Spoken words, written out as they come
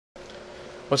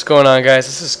What's going on, guys?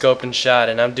 This is Scoped and Shot,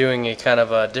 and I'm doing a kind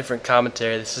of a different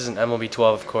commentary. This isn't MLB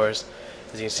 12, of course.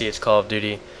 As you can see, it's Call of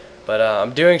Duty. But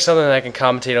I'm doing something that I can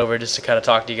commentate over just to kind of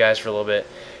talk to you guys for a little bit.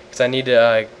 Because I need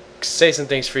to say some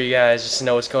things for you guys just to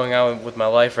know what's going on with my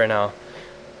life right now.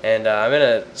 And I'm in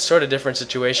a sort of different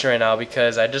situation right now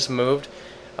because I just moved.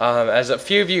 As a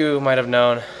few of you might have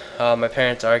known, my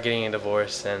parents are getting a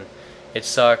divorce, and it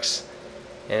sucks.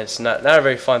 And it's not a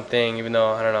very fun thing, even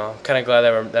though, I don't know, I'm kind of glad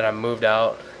that I moved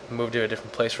to a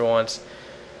different place for once.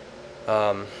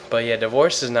 But yeah,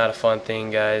 divorce is not a fun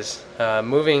thing, guys.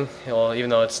 Moving, well, even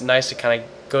though it's nice to kind of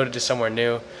go to somewhere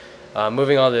new,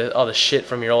 moving all the shit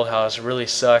from your old house really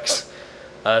sucks,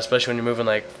 especially when you're moving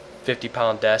like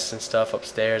 50-pound desks and stuff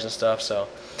upstairs and stuff. So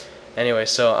anyway,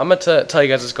 so I'm gonna tell you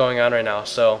guys what's going on right now.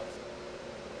 So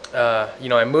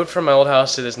I moved from my old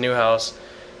house to this new house.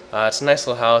 It's a nice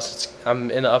little house.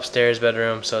 I'm in the upstairs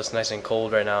bedroom, so it's nice and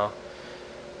cold right now.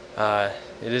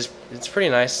 It's pretty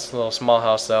nice, little small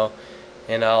house though.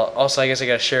 And also, I guess I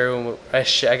got a share room. I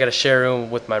got a share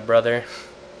room with my brother.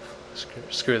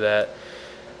 Screw that.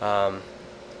 But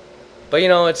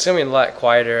it's gonna be a lot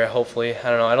quieter. Hopefully, I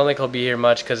don't know. I don't think he'll be here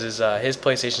much because his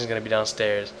PlayStation is gonna be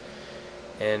downstairs,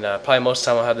 and probably most of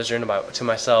the time I'll have this room to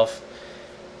myself.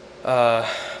 But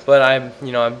I'm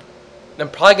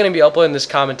probably going to be uploading this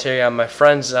commentary on my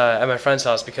friend's at my friend's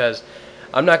house because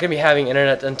I'm not going to be having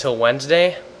internet until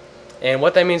Wednesday. And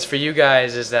what that means for you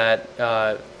guys is that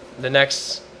the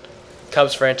next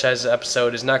Cubs franchise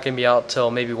episode is not going to be out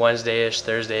till maybe Wednesday-ish,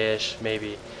 Thursday-ish,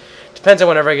 maybe. Depends on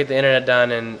whenever I get the internet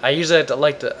done. And I usually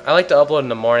like to upload in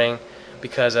the morning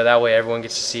because that way everyone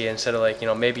gets to see it instead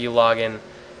of maybe you log in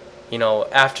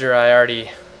after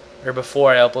or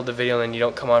before I upload the video and then you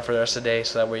don't come on for the rest of the day,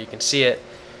 so that way you can see it.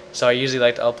 So I usually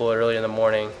like to upload early in the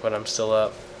morning when I'm still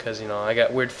up because I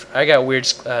got weird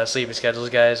sleeping schedules,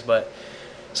 guys. But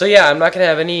so yeah, I'm not gonna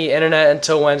have any internet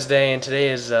until Wednesday, and today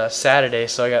is Saturday,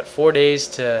 so I got 4 days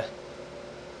to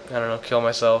kill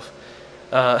myself.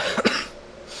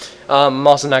 I'm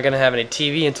also not gonna have any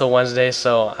TV until Wednesday,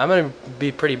 so I'm gonna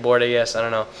be pretty bored, I guess. I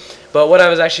don't know. But what I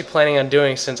was actually planning on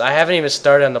doing, since I haven't even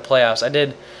started on the playoffs, I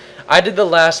did the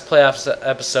last playoffs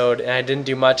episode, and I didn't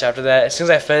do much after that. As soon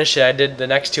as I finished it, I did the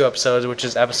next two episodes, which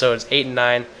is episodes 8 and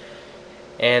 9.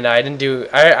 And I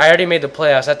already made the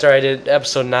playoffs after I did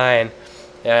episode 9.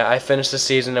 Yeah, I finished the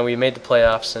season, and we made the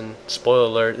playoffs. And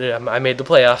spoiler alert, I made the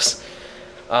playoffs.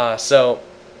 So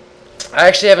I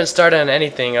actually haven't started on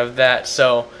anything of that.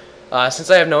 So since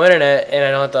I have no internet, and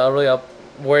I don't have to really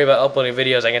worry about uploading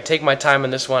videos, I can take my time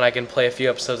on this one. I can play a few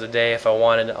episodes a day if I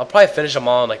wanted. I'll probably finish them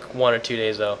all in like 1 or 2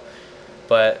 days, though.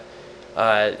 But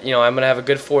I'm gonna have a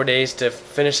good 4 days to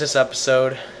finish this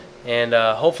episode, and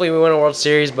hopefully we win a World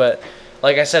Series. But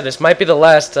like I said, this might be the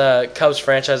last Cubs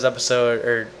franchise episode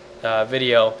or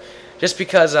video, just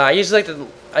because I usually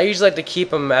like to keep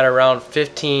them at around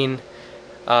 15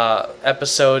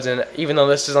 episodes. And even though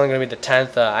this is only gonna be the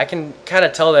 10th, I can kind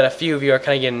of tell that a few of you are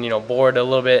kind of getting bored a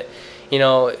little bit.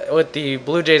 With the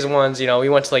Blue Jays ones, we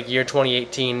went to like year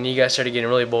 2018, and you guys started getting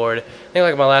really bored. I think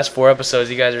like my last 4 episodes,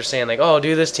 you guys are saying like, "Oh,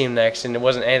 do this team next," and it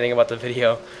wasn't anything about the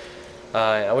video,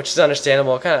 which is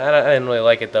understandable. I didn't really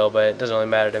like it though, but it doesn't really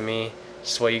matter to me.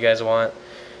 It's just what you guys want.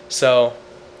 So,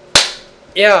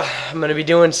 yeah, I'm gonna be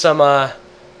doing some,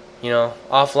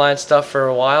 offline stuff for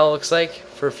a while. It looks like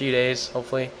for a few days,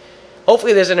 hopefully.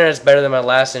 Hopefully this internet's better than my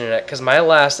last internet, because my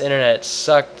last internet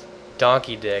sucked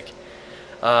donkey dick.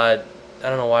 I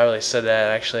don't know why I really said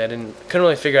that. Actually, couldn't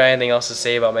really figure out anything else to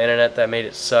say about my internet that made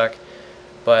it suck.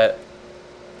 But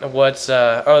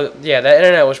oh yeah, that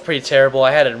internet was pretty terrible.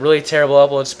 I had a really terrible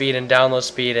upload speed and download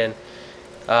speed, and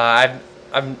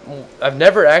I've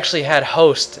never actually had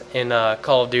host in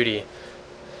Call of Duty.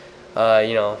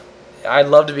 I'd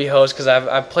love to be host because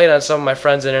I've played on some of my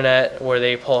friends' internet where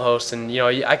they pull host, and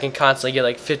I can constantly get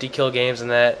like 50 kill games in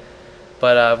that.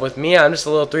 But with me, I'm just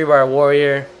a little 3-bar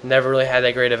warrior. Never really had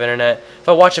that great of internet. If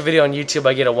I watch a video on YouTube,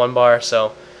 I get a 1-bar.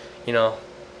 So,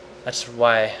 that's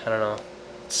why, I don't know.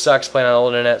 It sucks playing on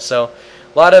old internet. So,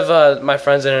 a lot of my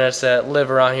friends' internets that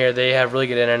live around here, they have really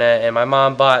good internet. And my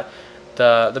mom bought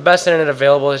the best internet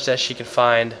available that she can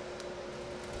find.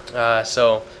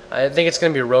 So, I think it's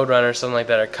going to be Roadrunner or something like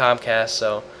that, or Comcast.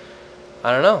 So,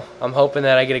 I don't know. I'm hoping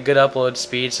that I get a good upload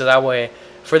speed, so that way,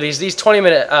 for these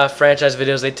 20-minute franchise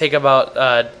videos, they take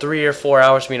about 3 or 4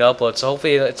 hours for me to upload. So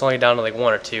hopefully it's only down to like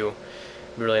 1 or 2. It'd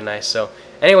be really nice. So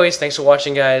anyways, thanks for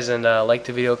watching, guys, and like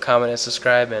the video, comment, and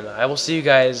subscribe, and I will see you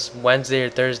guys Wednesday or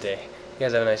Thursday. You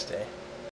guys have a nice day.